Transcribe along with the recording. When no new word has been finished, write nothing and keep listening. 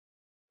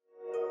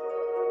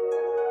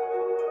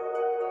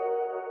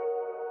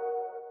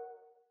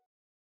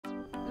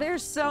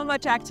There's so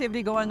much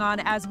activity going on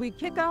as we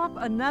kick off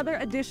another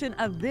edition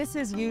of This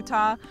is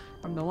Utah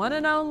from the one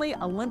and only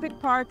Olympic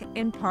Park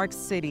in Park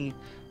City.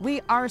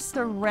 We are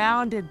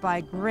surrounded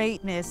by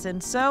greatness,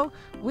 and so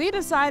we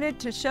decided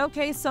to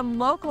showcase some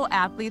local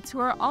athletes who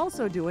are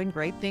also doing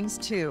great things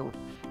too.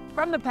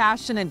 From the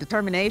passion and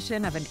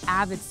determination of an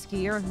avid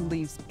skier who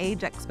leaves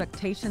age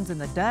expectations in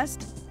the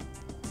dust,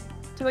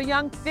 to a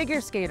young figure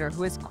skater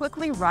who is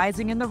quickly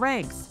rising in the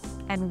ranks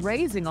and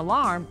raising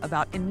alarm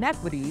about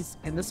inequities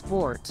in the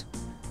sport.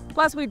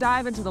 Plus, we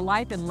dive into the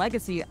life and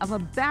legacy of a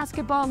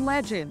basketball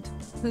legend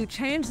who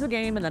changed the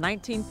game in the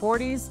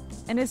 1940s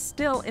and is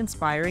still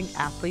inspiring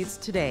athletes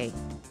today.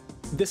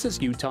 This is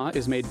Utah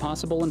is made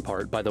possible in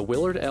part by the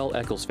Willard L.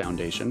 Eccles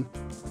Foundation,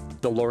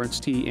 the Lawrence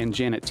T. and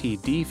Janet T.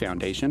 D.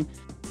 Foundation,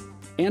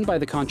 and by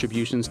the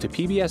contributions to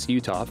PBS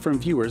Utah from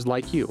viewers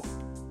like you.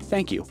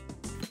 Thank you.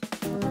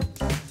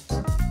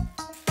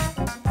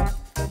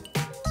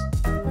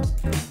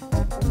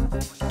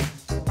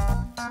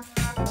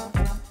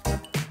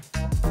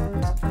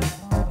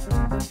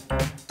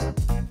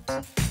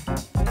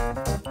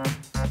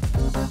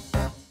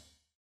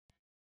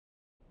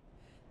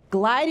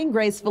 Gliding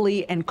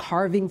gracefully and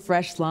carving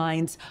fresh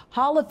lines,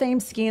 Hall of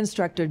Fame ski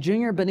instructor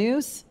Junior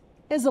Bounous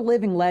is a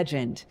living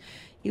legend.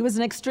 He was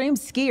an extreme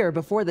skier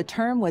before the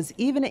term was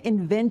even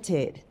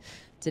invented.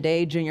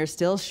 Today, Junior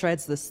still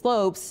shreds the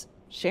slopes,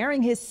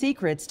 sharing his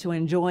secrets to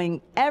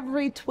enjoying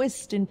every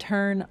twist and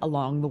turn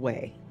along the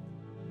way.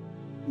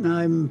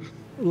 I'm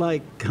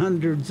like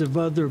hundreds of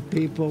other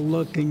people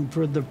looking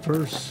for the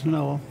first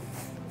snow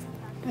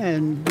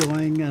and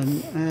going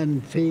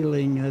and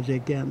feeling it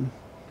again.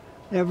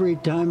 Every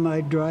time I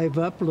drive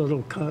up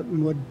Little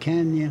Cottonwood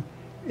Canyon,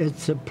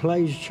 it's a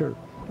pleasure.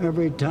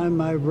 Every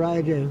time I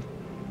ride a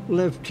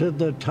lift to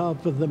the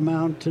top of the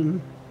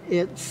mountain,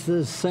 it's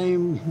the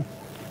same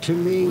to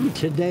me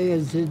today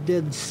as it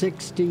did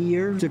 60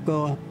 years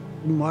ago.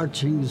 I'm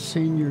watching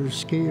senior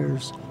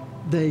skiers.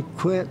 They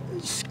quit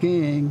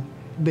skiing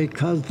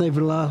because they've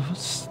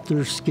lost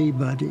their ski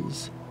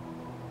buddies.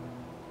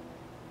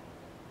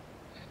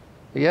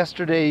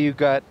 Yesterday you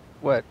got,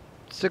 what,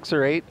 6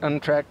 or 8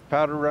 untracked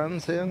powder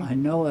runs in? I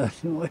know it.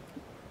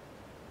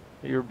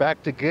 You're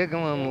back to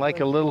giggling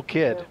like a little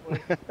kid.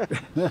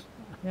 You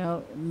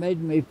know, it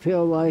made me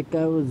feel like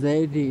I was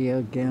 80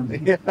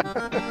 again. Yeah.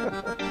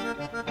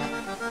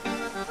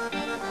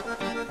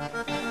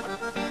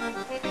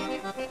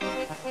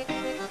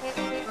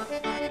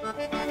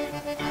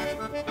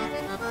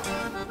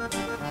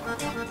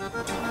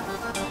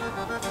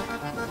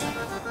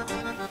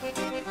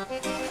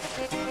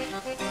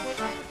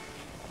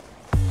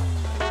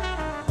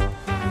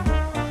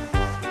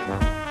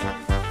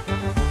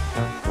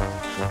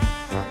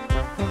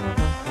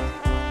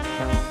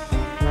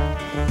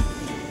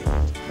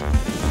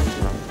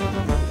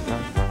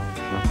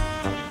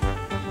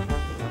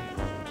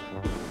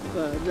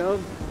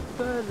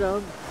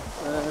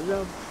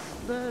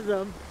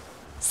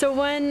 So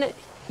when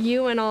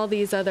you and all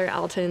these other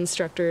Alta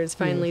instructors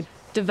finally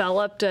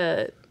developed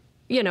a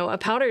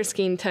powder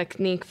skiing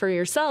technique for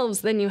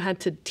yourselves, then you had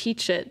to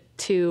teach it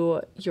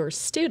to your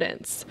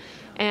students.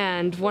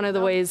 And one of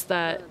the ways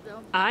that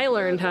I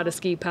learned how to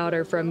ski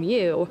powder from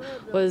you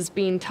was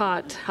being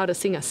taught how to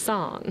sing a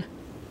song.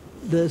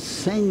 The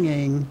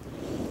singing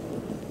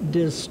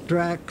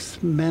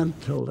distracts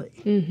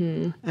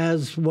mentally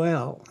as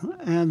well,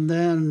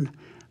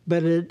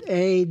 but it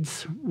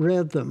aids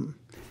rhythm.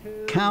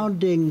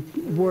 Counting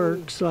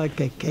works like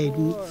a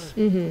cadence,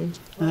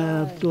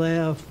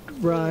 left,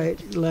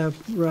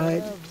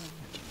 right.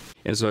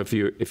 And so if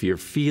you're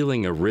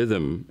feeling a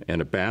rhythm and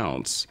a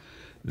bounce,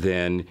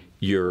 then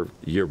you're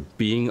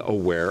being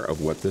aware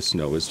of what the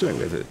snow is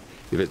doing. If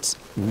it's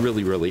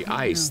really, really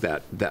ice,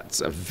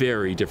 that's a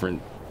very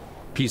different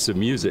piece of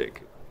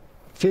music.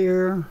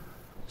 Fear,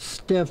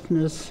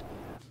 stiffness,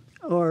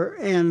 are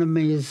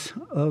enemies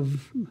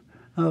of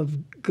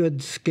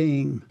good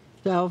skiing.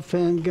 Sal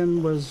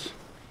Finnegan was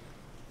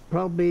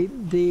probably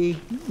the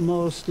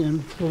most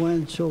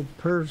influential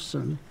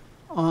person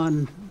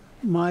on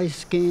my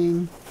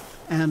skiing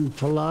and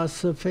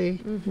philosophy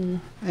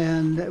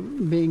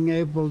and being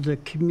able to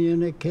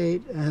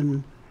communicate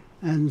and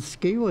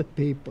ski with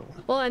people.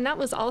 Well, and that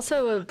was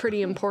also a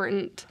pretty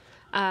important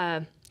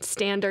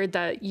standard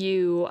that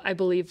you, I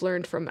believe,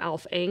 learned from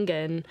Alf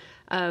Engen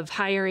of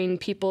hiring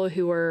people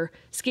who were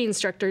ski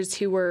instructors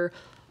who were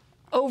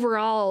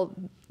overall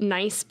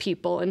nice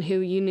people and who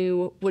you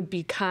knew would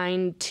be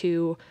kind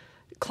to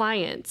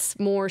clients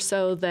more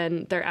so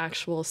than their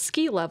actual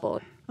ski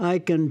level. I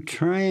can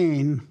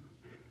train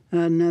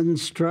an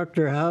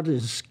instructor how to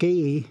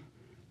ski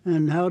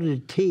and how to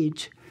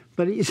teach,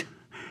 but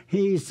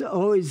he's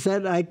always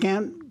said I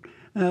can't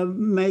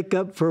make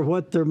up for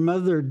what their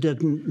mother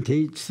didn't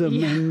teach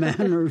them in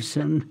manners.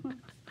 And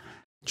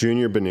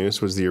Junior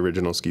Bounous was the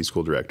original ski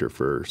school director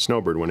for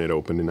Snowbird when it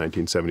opened in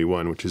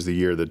 1971, which is the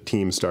year the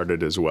team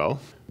started as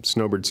well.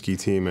 Snowbird ski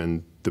team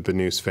and the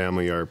Bounous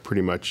family are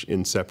pretty much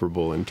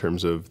inseparable in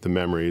terms of the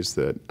memories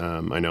that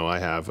I know I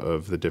have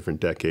of the different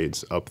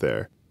decades up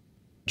there.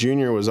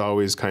 Junior was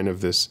always kind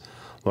of this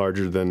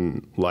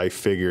larger-than-life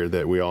figure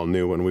that we all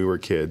knew when we were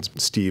kids.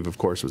 Steve, of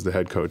course, was the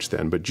head coach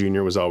then, but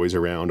Junior was always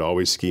around,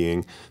 always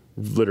skiing,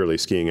 literally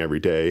skiing every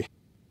day.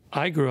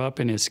 I grew up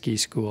in his ski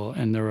school,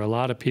 and there were a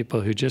lot of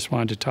people who just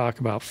wanted to talk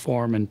about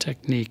form and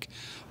technique.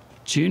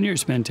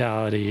 Junior's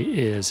mentality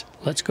is,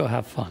 let's go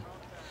have fun.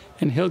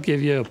 And he'll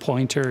give you a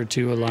pointer or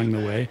two along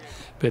the way,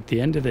 but at the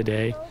end of the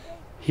day,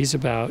 he's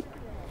about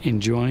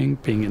enjoying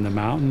being in the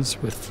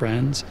mountains with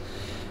friends.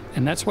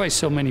 And that's why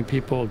so many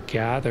people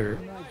gather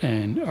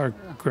and are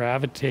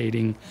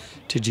gravitating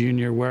to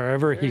Junior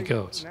wherever he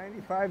goes.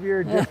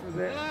 95-year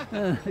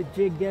difference. Did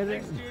you get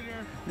it?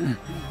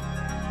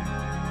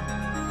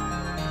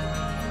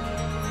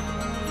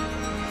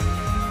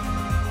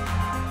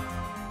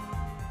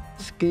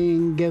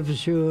 Skiing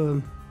gives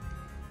you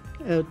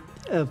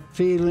a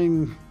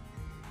feeling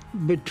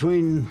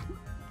between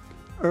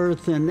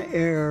earth and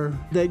air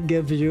that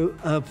gives you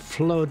a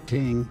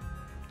floating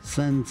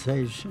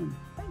sensation.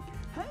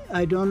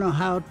 I don't know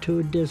how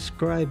to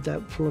describe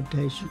that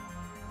flotation.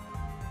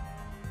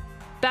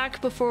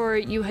 Back before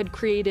you had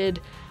created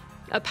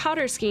a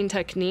powder skiing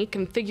technique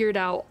and figured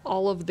out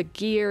all of the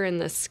gear and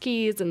the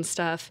skis and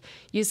stuff,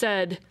 you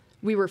said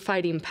we were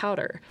fighting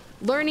powder.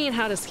 Learning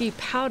how to ski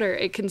powder,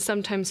 it can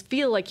sometimes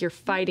feel like you're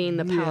fighting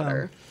the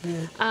powder.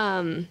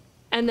 Yeah.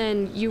 And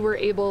then you were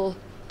able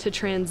to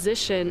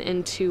transition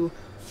into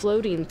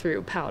floating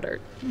through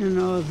powder. You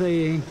know,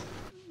 the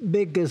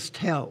biggest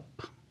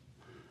help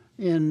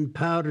in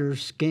powder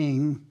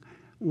skiing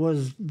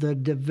was the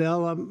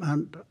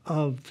development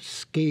of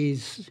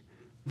skis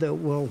that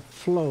will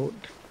float.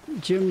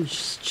 Jim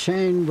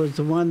Shane was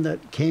the one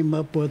that came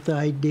up with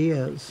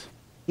ideas.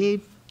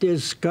 He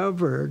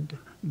discovered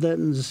that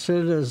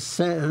instead of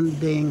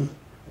sanding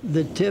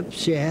the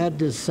tips, you had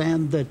to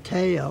sand the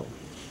tail.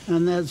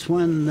 And that's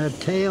when the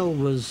tail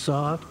was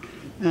soft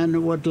and it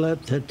would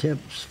let the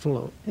tips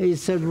float. He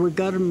said, we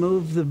got to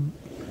move the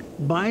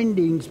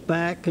bindings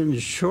back and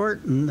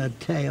shorten the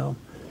tail,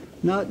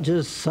 not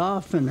just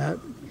soften it.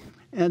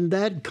 And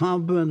that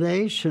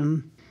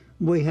combination,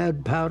 we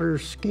had powder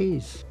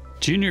skis.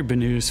 Junior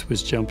Bounous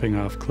was jumping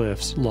off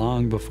cliffs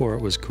long before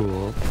it was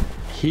cool.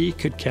 He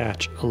could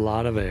catch a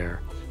lot of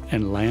air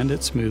and land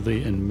it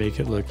smoothly and make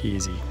it look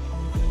easy.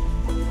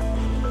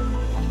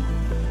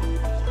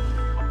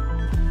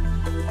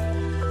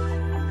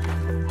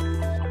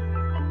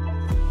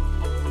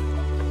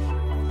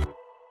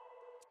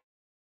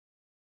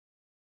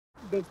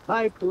 The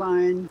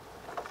pipeline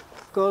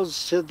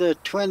goes to the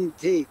Twin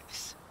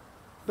Peaks,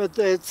 but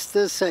it's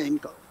this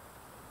angle.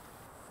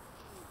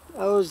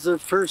 I was the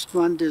first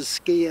one to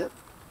ski it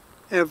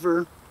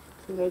ever.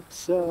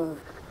 It's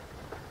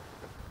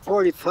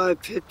 45,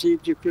 50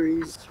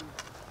 degrees.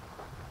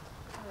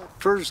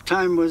 First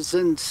time was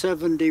in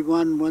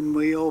 '71 when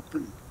we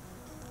opened.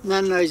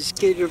 Then I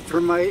skied it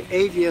for my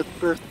 80th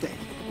birthday.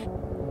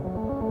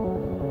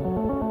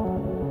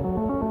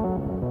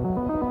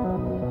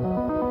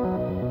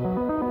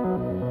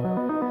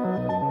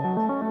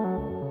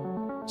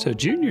 So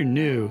Junior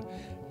knew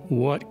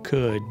what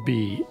could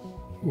be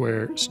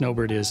where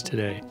Snowbird is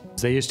today.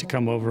 They used to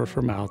come over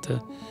from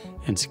Alta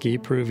and ski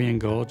Peruvian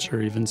Gulch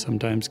or even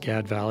sometimes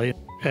Gad Valley.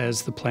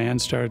 As the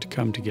plans started to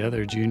come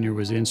together, Junior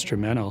was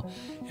instrumental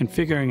in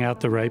figuring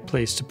out the right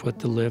place to put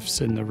the lifts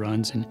and the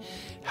runs and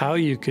how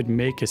you could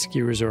make a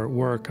ski resort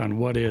work on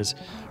what is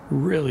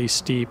really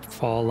steep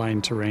fall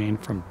line terrain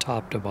from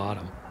top to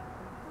bottom.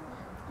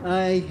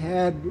 I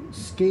had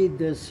skied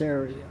this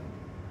area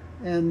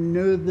and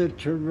knew the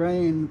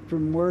terrain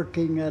from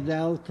working at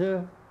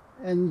Alta,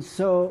 and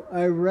so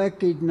I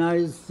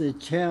recognized the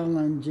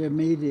challenge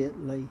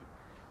immediately.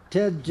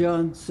 Ted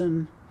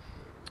Johnson,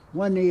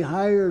 when he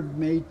hired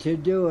me to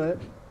do it,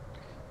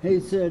 he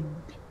said,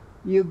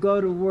 you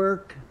go to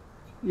work,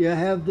 you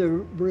have the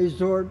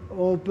resort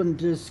open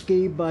to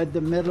ski by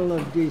the middle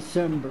of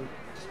December.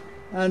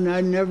 And I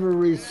never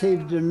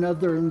received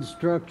another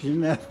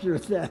instruction after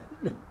that.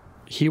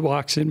 He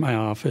walks in my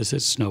office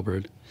at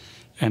Snowbird,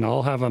 and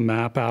I'll have a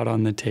map out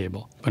on the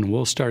table, and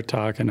we'll start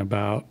talking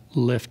about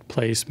lift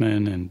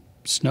placement and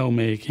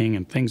snowmaking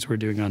and things we're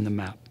doing on the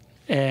map.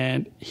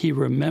 And he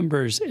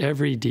remembers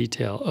every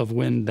detail of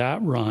when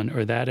that run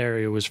or that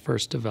area was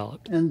first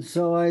developed. And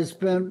so I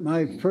spent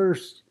my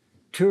first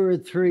 2 or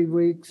 3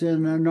 weeks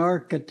in an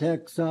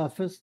architect's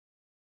office,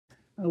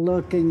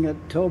 looking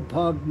at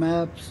topog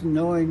maps,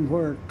 knowing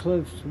where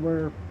cliffs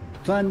were.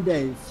 Fun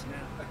days.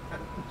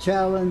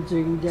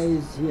 Challenging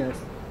days, yes.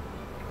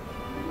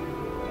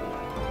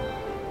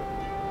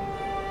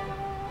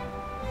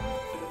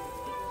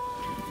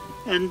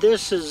 And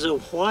this is a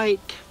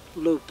white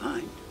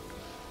lupine.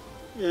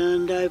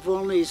 And I've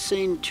only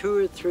seen 2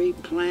 or 3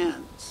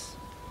 plants.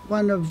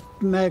 One of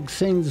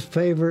Maxine's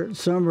favorite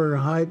summer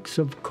hikes,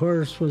 of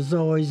course, was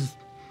always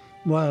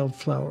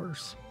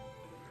wildflowers.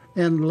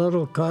 And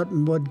Little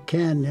Cottonwood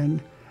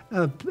Canyon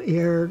up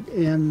here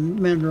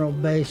in Mineral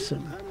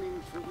Basin.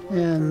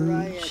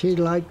 And she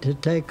liked to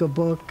take a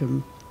book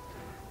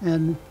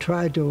and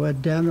try to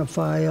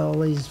identify all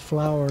these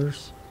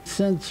flowers.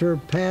 Since her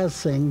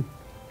passing,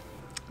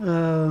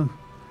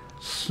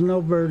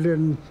 Snowbird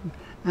and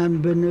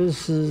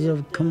Bounous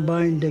have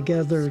combined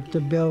together to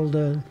build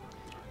a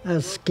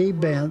ski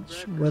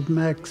bench with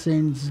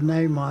Maxine's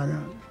name on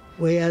it.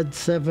 We had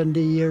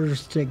 70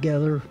 years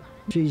together.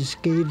 She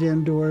skied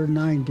into her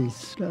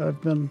 90s.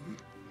 I've been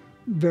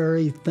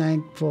very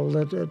thankful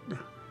that it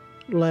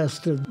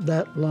lasted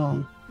that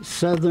long.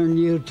 Southern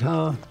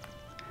Utah,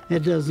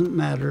 it doesn't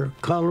matter.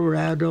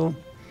 Colorado,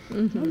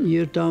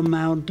 Utah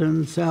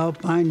mountains,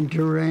 alpine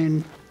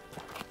terrain,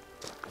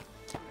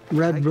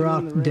 Red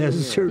Rock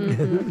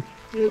Desert.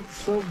 It's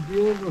so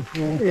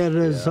beautiful. It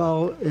is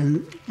all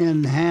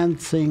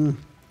enhancing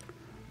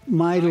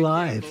my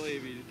life.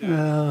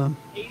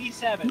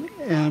 87.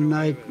 And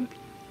I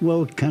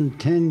will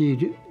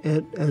continue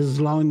it as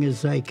long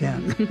as I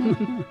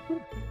can.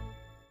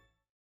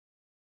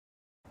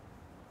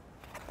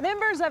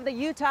 Members of the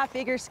Utah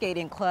Figure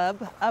Skating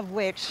Club, of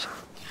which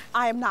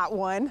I am not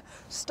one,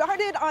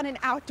 started on an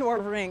outdoor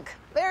rink,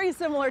 very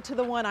similar to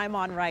the one I'm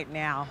on right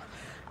now.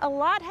 A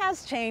lot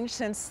has changed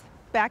since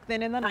back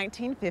then in the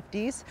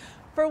 1950s.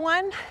 For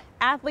one,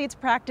 athletes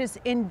practice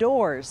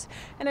indoors,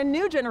 and a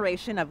new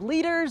generation of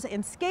leaders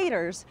and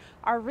skaters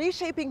are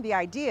reshaping the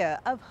idea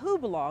of who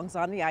belongs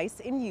on the ice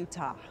in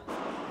Utah.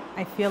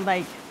 I feel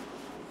like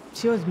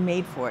she was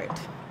made for it.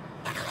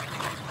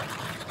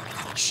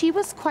 She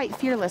was quite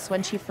fearless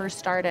when she first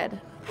started.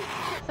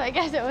 So I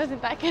guess it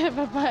wasn't that good of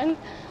a fun.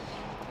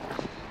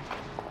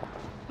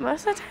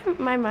 Most of the time,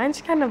 my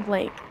mind's kind of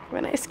blank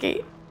when I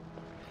skate.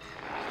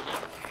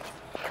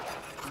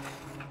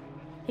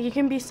 You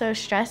can be so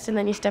stressed and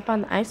then you step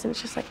on the ice and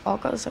it's just like all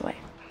goes away.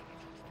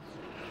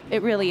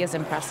 It really is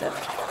impressive.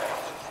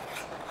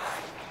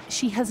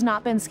 She has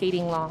not been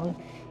skating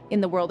long in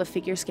the world of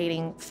figure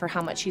skating for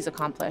how much she's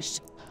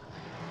accomplished.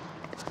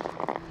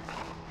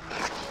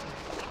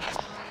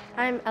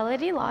 I'm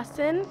Elodie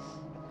Lawson.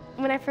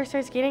 When I first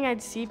started skating,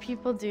 I'd see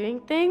people doing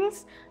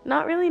things,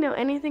 not really know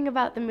anything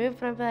about the move,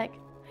 but I'd be like,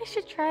 I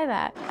should try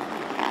that.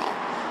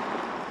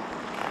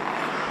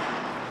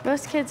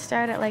 Most kids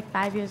start at like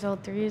 5 years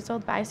old, 3 years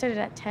old, but I started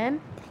at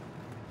 10.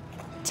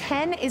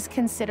 10 is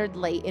considered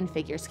late in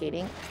figure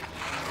skating.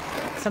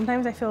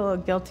 Sometimes I feel a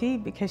little guilty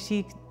because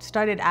she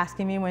started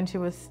asking me when she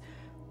was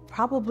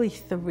probably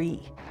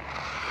 3.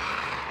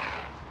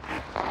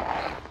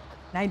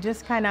 And I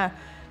just kind of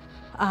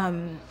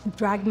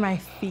dragged my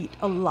feet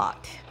a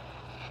lot.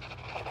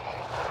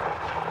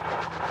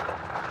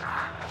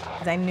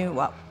 I knew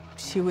what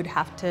she would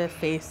have to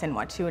face and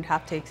what she would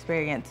have to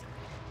experience.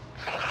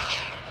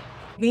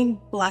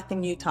 Being Black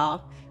in Utah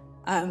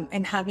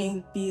and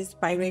having these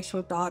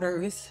biracial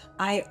daughters,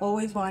 I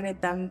always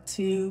wanted them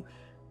to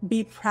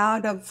be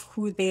proud of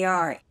who they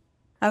are.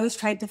 I always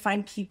tried to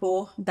find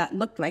people that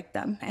looked like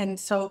them. And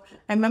so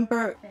I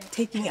remember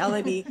taking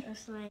Elodie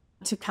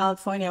to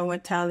California. I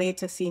went to LA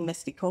to see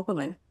Misty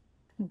Copeland.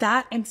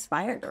 That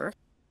inspired her.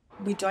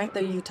 We joined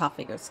the Utah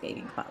Figure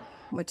Skating Club,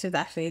 which is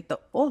actually the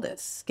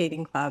oldest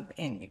skating club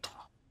in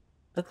Utah.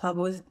 The club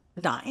was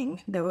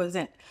dying. There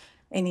wasn't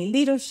any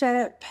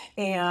leadership,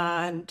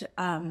 and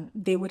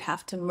they would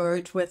have to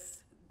merge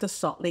with the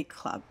Salt Lake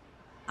Club.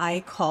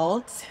 I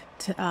called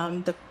to,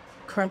 the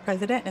current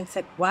president and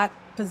said, what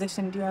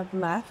position do you have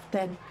left?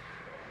 And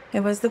it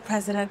was the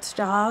president's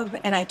job,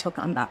 and I took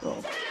on that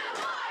role.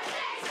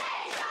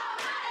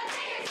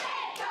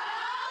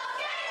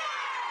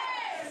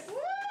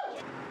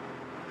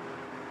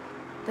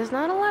 There's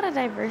not a lot of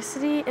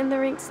diversity in the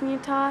rinks in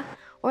Utah,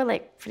 or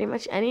like pretty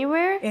much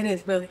anywhere. It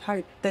is really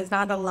hard. There's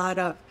not a lot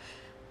of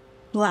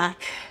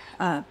Black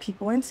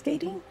people in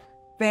skating.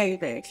 Very,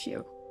 very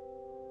few.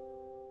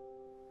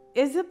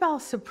 Isabel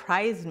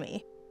surprised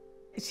me.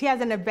 She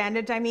has an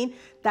advantage,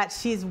 that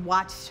she's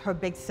watched her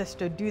big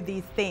sister do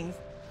these things.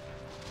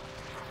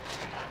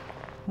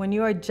 When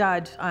you are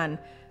judged on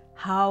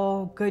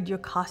how good your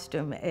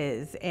costume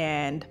is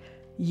and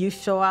you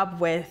show up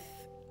with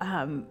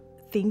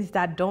things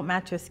that don't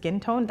match your skin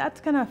tone, that's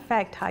gonna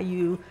affect how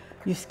you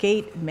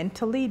skate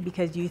mentally,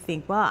 because you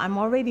think, well, I'm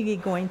already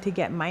going to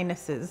get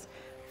minuses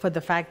for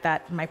the fact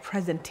that my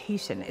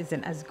presentation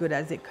isn't as good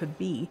as it could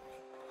be.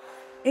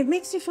 It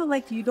makes you feel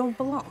like you don't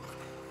belong.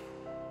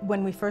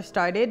 When we first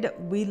started,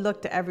 we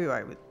looked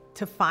everywhere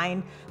to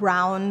find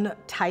brown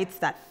tights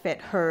that fit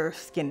her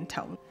skin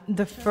tone.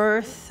 The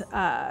first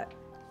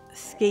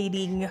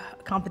skating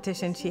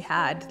competition she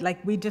had,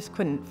 we just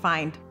couldn't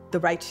find the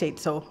right shade.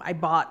 So I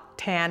bought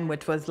tan,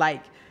 which was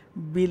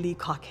really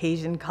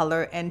Caucasian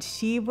color, and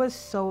she was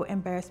so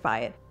embarrassed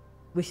by it.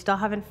 We still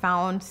haven't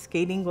found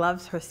skating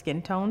gloves her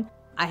skin tone.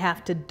 I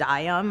have to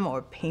dye them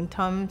or paint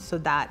them so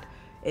that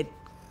it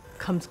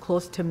comes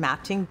close to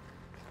matching.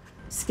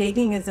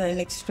 Skating is an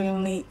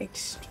extremely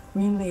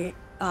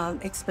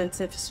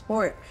expensive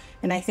sport,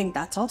 and I think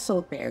that's also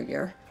a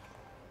barrier.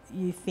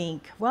 You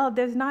think, well,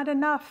 there's not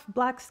enough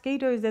Black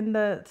skaters in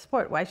the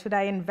sport. Why should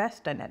I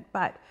invest in it?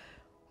 But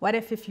what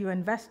if you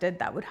invested,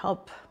 that would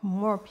help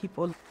more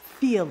people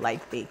feel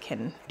like they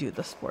can do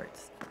the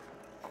sports?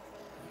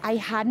 I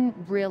hadn't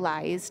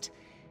realized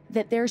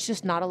that there's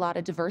just not a lot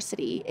of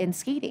diversity in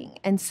skating.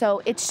 And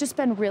so it's just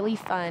been really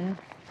fun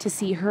to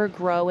see her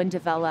grow and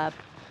develop.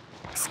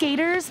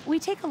 Skaters, we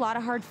take a lot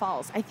of hard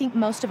falls. I think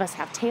most of us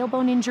have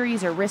tailbone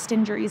injuries or wrist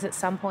injuries at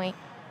some point.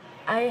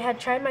 I had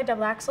tried my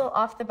double axel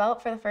off the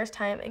belt for the first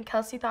time, and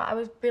Kelsey thought I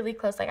was really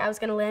close, like I was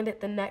gonna land it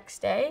the next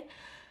day.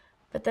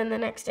 But then the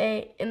next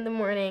day in the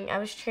morning, I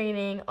was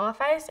training off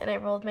ice and I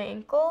rolled my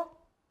ankle.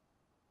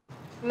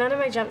 None of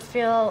my jumps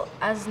feel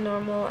as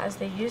normal as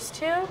they used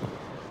to,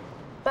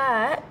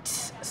 but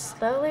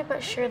slowly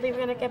but surely we're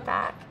gonna get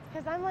back.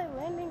 Because I'm like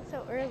landing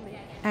so early.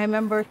 I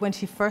remember when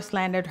she first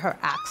landed her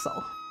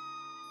axel.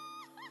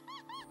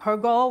 Her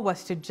goal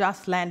was to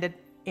just land it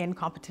in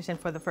competition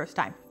for the first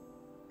time.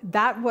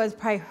 That was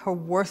probably her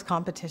worst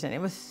competition. It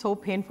was so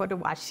painful to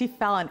watch. She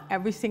fell on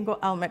every single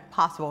element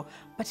possible,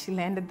 but she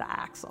landed the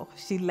axle.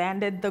 She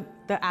landed the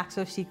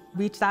axle, she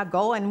reached that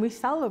goal, and we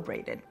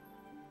celebrated.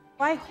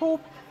 I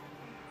hope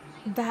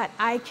that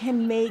I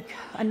can make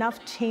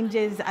enough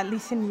changes, at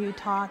least in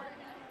Utah,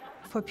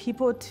 for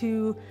people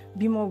to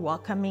be more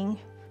welcoming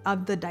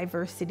of the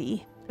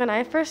diversity. When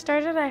I first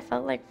started, I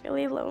felt like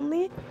really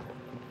lonely.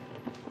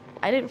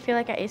 I didn't feel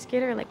like an ice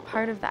skater, like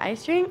part of the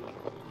ice rink.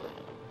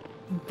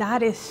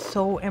 That is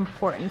so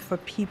important for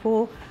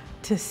people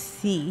to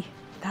see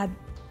that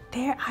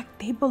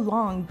they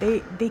belong,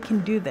 they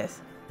can do this.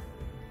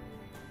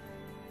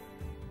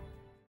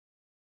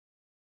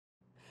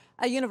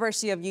 A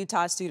University of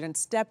Utah student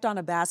stepped on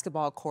a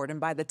basketball court, and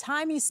by the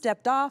time he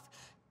stepped off,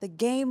 the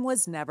game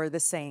was never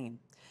the same.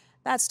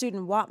 That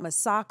student, Wat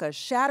Misaka,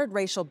 shattered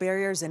racial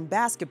barriers in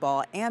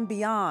basketball and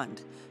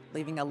beyond,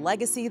 leaving a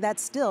legacy that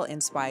still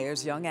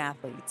inspires young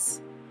athletes.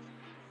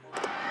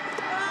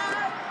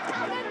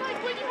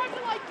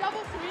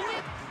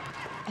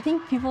 I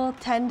think people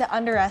tend to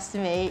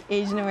underestimate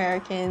Asian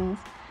Americans,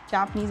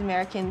 Japanese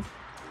Americans.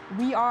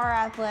 We are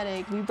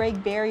athletic, we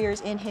break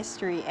barriers in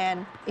history,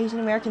 and Asian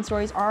American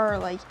stories are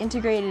like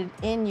integrated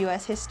in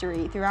US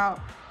history throughout,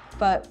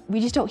 but we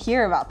just don't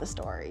hear about the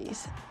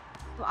stories.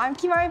 I'm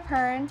Kimari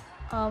Pern.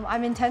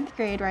 I'm in 10th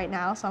grade right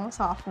now, so I'm a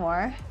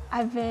sophomore.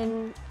 I've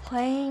been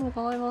playing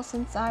volleyball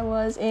since I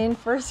was in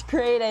 1st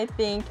grade, I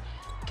think,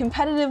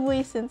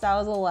 competitively since I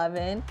was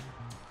 11.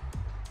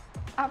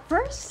 At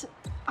first,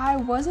 I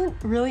wasn't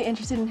really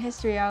interested in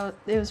history. It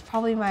was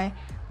probably my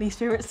least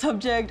favorite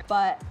subject,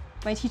 but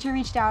my teacher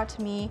reached out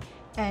to me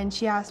and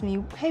she asked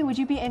me, hey, would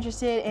you be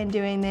interested in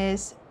doing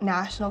this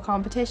national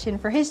competition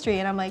for history?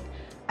 And I'm like,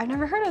 I've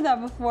never heard of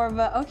that before,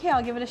 but okay,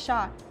 I'll give it a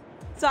shot.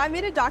 So I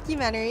made a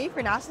documentary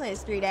for National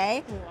History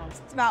Day.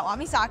 It's about Wat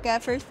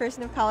Misaka, first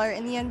person of color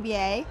in the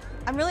NBA.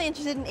 I'm really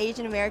interested in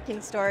Asian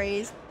American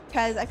stories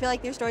because I feel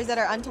like there's stories that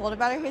are untold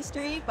about our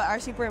history but are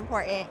super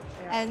important.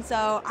 And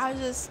so I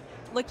was just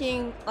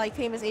looking like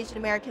famous Asian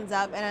Americans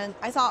up, and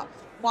I saw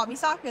Wat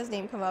Misaka's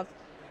name come up.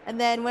 And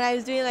then when I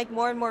was doing like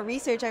more and more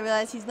research, I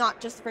realized he's not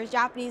just the first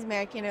Japanese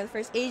American or the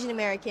first Asian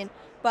American,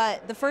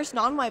 but the first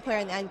non-white player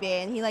in the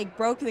NBA, and he like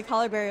broke the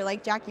color barrier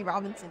like Jackie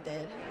Robinson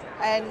did.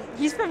 And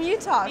he's from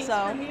Utah, He's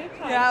so. from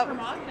Utah. Yeah. He's from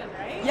Ogden,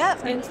 right?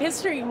 Yep. In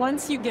history,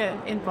 once you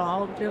get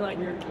involved, you're like,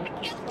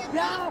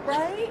 yeah,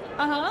 right?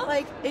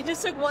 Like, it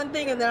just took one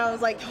thing and then I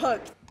was like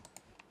hooked.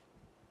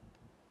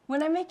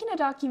 When I'm making a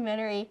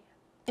documentary,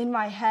 in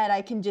my head,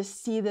 I can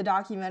just see the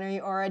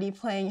documentary already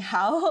playing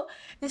out.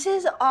 This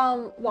is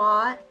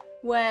Wat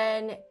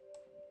when,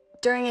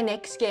 during a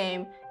Knicks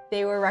game,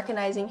 they were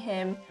recognizing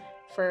him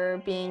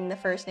for being the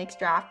first Knicks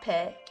draft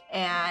pick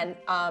and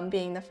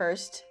being the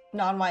first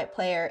non-white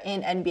player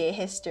in NBA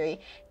history.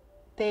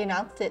 They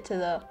announced it to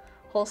the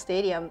whole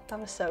stadium. That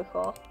was so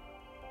cool.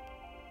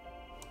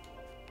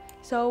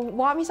 So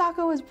Wat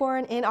Misaka was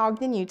born in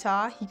Ogden,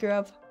 Utah. He grew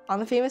up on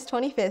the famous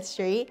 25th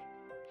Street.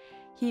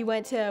 He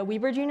went to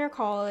Weber Junior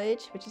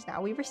College, which is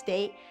now Weber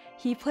State.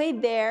 He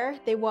played there.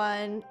 They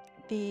won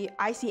the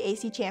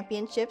ICAC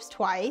championships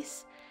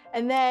twice.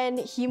 And then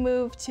he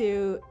moved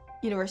to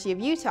University of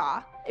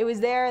Utah. It was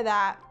there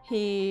that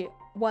he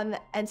won the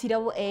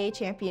NCAA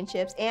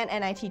championships and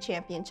NIT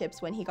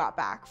championships when he got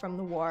back from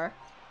the war.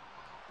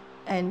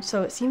 And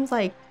so it seems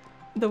like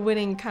the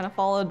winning kind of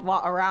followed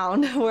Wat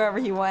around wherever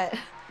he went.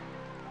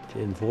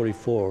 In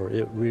 '44,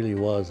 it really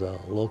was a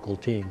local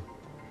team.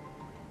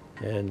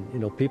 And, you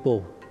know,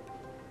 people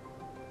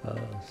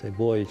say,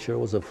 boy, it sure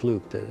was a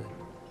fluke that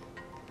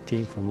a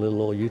team from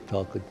little old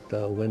Utah could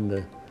win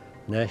the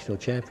national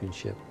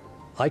championship.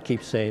 I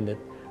keep saying that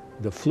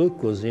the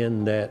fluke was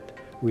in that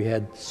we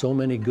had so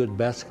many good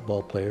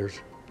basketball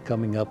players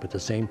coming up at the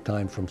same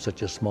time from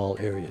such a small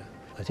area.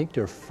 I think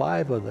there are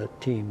 5 of the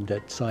team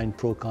that signed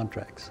pro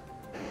contracts.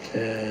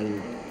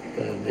 And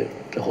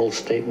the whole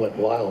state went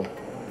wild.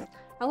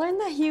 I learned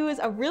that he was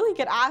a really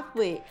good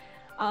athlete.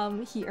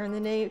 He earned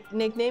the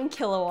nickname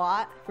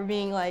Kilowatt for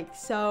being like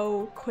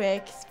so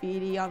quick,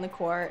 speedy on the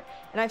court.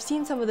 And I've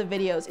seen some of the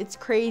videos. It's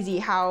crazy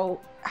how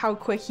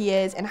quick he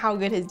is and how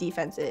good his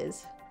defense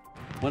is.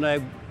 When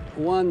I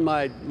won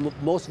my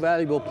most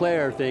valuable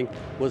player thing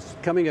was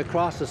coming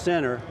across the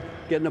center,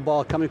 getting the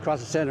ball coming across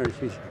the center.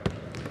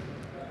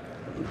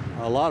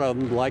 A lot of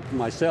them, like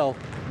myself,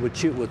 would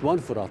shoot with 1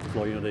 foot off the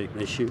floor. You know,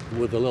 they shoot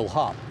with a little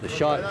hop. The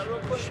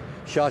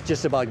shot's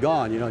just about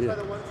gone. You know,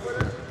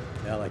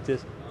 yeah, like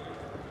this.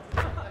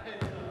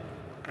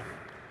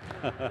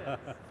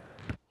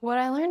 What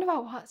I learned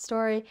about Wat's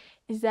story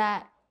is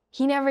that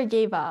he never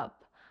gave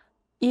up,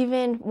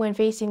 even when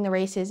facing the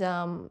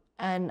racism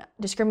and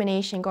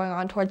discrimination going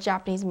on towards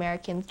Japanese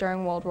Americans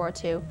during World War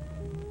II.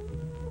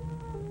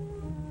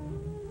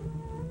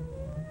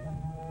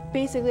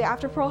 Basically,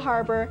 after Pearl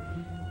Harbor,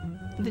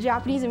 the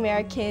Japanese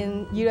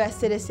American U.S.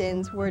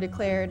 citizens were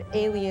declared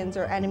aliens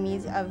or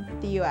enemies of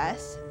the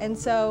U.S., and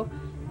so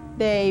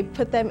they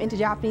put them into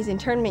Japanese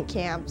internment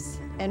camps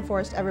and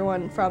forced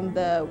everyone from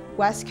the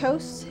West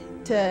Coast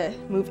to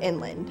move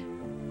inland.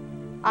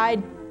 I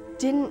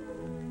didn't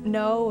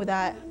know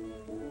that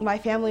my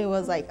family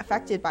was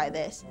affected by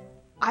this.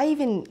 I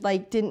even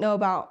didn't know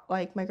about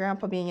my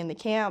grandpa being in the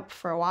camp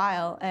for a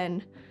while,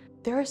 and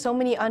there are so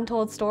many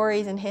untold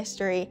stories in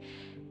history,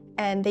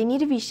 and they need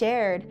to be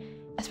shared,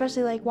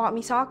 especially Wat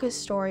Misaka's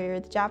story or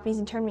the Japanese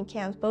internment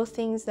camps, both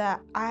things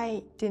that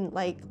I didn't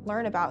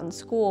learn about in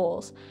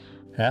schools.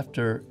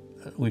 After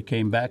we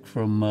came back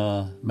from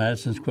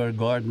Madison Square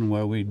Garden,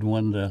 where we'd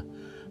won the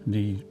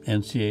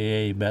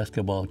NCAA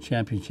basketball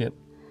championship,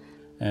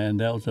 and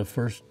that was the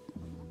first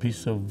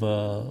piece of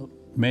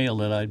mail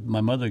that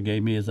my mother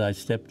gave me as I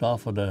stepped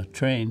off of the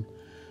train,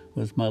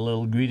 was my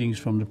little greetings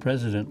from the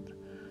president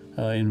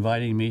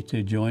inviting me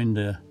to join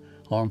the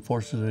Armed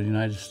Forces of the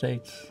United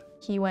States.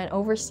 He went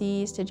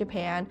overseas to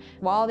Japan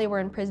while they were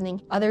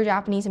imprisoning other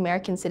Japanese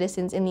American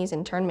citizens in these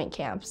internment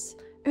camps.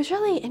 It was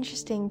really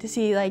interesting to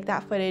see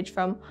that footage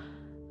from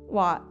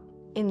Wat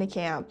in the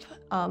camp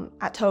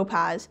at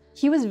Topaz.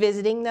 He was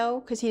visiting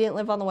though, because he didn't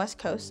live on the West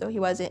Coast, so he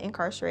wasn't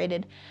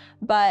incarcerated,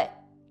 but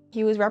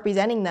he was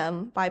representing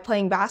them by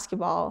playing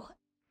basketball.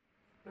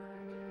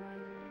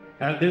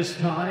 At this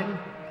time,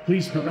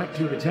 please direct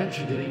your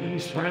attention to the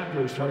East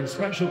Rafters for a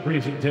special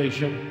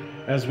presentation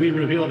as we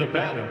reveal the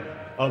banner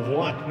of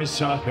Wat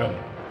Misaka.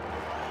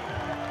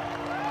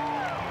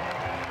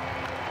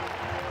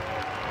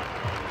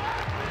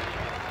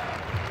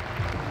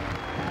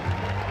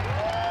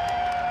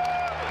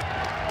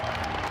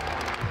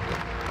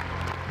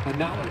 And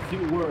now a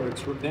few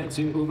words from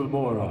Nancy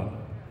Umemura.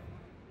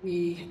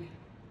 We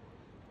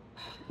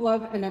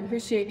love and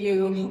appreciate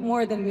you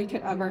more than we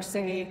could ever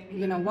say.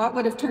 You know, Wat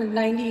would have turned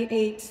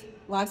 98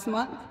 last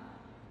month,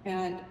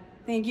 and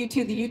thank you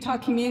to the Utah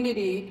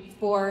community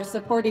for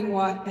supporting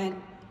Wat and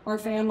our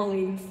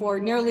family for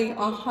nearly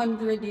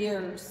 100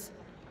 years.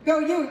 Go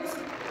Utes!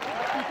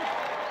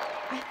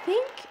 I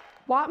think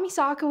Wat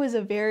Misaka was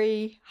a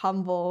very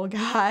humble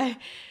guy.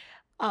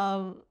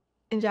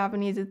 In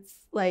Japanese, it's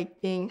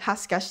being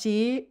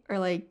hasukashi, or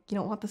you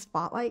don't want the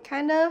spotlight,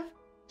 kind of.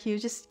 He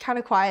was just kind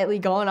of quietly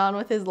going on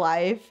with his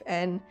life,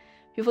 and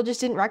people just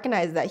didn't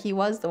recognize that he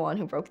was the one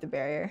who broke the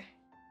barrier.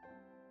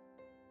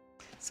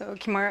 So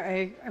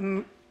Kimura,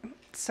 I'm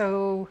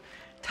so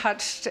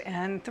touched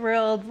and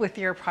thrilled with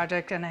your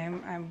project,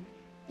 and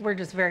we're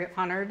just very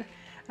honored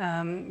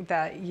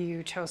that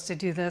you chose to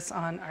do this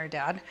on our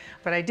dad.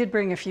 But I did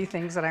bring a few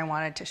things that I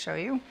wanted to show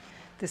you.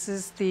 This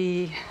is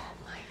the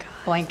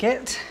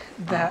blanket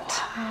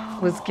that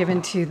was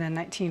given to the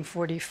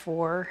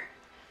 1944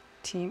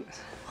 team.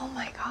 Oh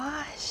my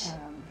gosh.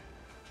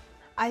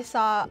 I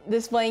saw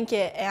this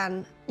blanket,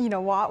 and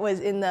Wat was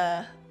in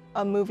a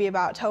movie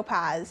about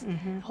Topaz,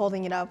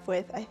 holding it up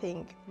with, I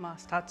think,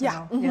 Tatsuno.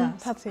 Yeah,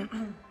 yes. Tatsu.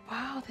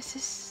 Wow, this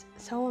is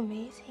so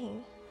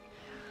amazing.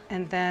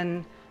 And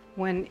then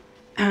when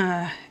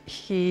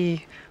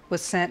he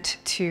was sent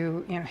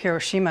to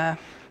Hiroshima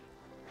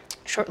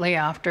shortly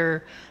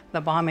after the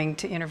bombing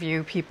to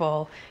interview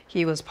people,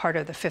 he was part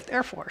of the 5th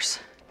Air Force,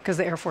 because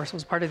the Air Force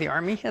was part of the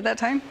Army at that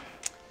time.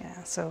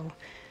 Yeah, so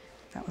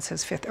that was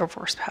his 5th Air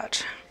Force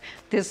patch.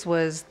 This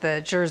was the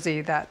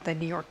jersey that the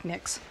New York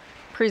Knicks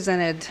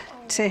presented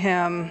to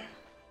him.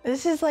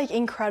 This is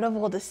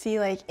incredible to see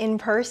in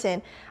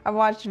person. I've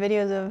watched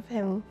videos of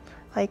him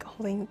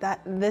holding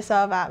this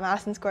up at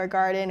Madison Square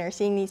Garden, or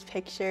seeing these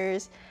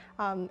pictures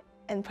and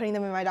putting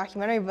them in my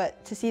documentary,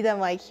 but to see them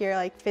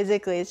here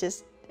physically,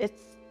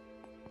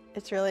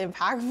 it's really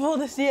impactful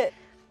to see it.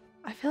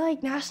 I feel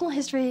like National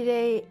History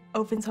Day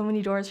opened so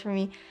many doors for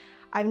me.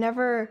 I've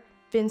never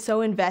been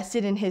so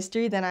invested in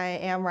history than I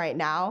am right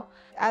now.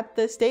 At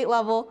the state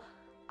level,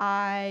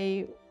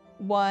 I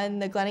won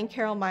the Glenn and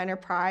Carroll Minor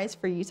Prize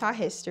for Utah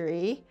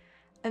history,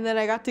 and then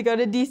I got to go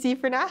to DC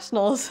for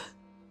nationals.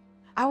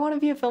 I want to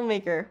be a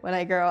filmmaker when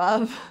I grow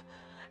up,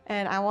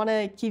 and I want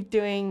to keep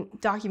doing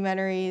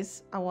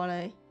documentaries. I want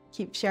to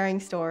keep sharing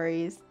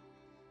stories.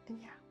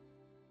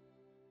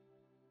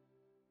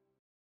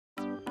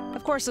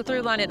 Of course, the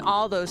through line in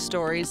all those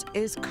stories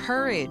is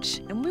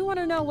courage, and we want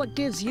to know what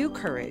gives you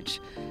courage.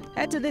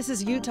 Head to This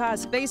Is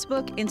Utah's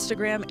Facebook,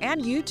 Instagram,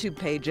 and YouTube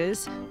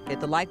pages.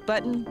 Hit the like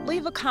button,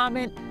 leave a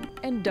comment,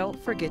 and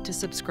don't forget to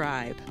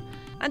subscribe.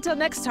 Until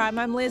next time,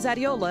 I'm Liz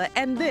Adiola,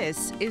 and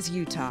this is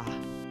Utah.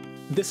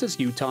 This is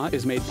Utah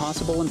is made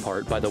possible in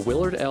part by the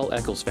Willard L.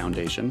 Eccles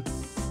Foundation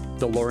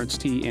the Lawrence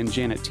T. and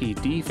Janet T.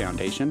 D.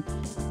 Foundation,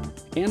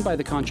 and by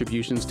the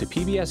contributions to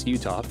PBS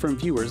Utah from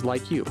viewers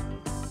like you.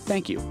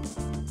 Thank you.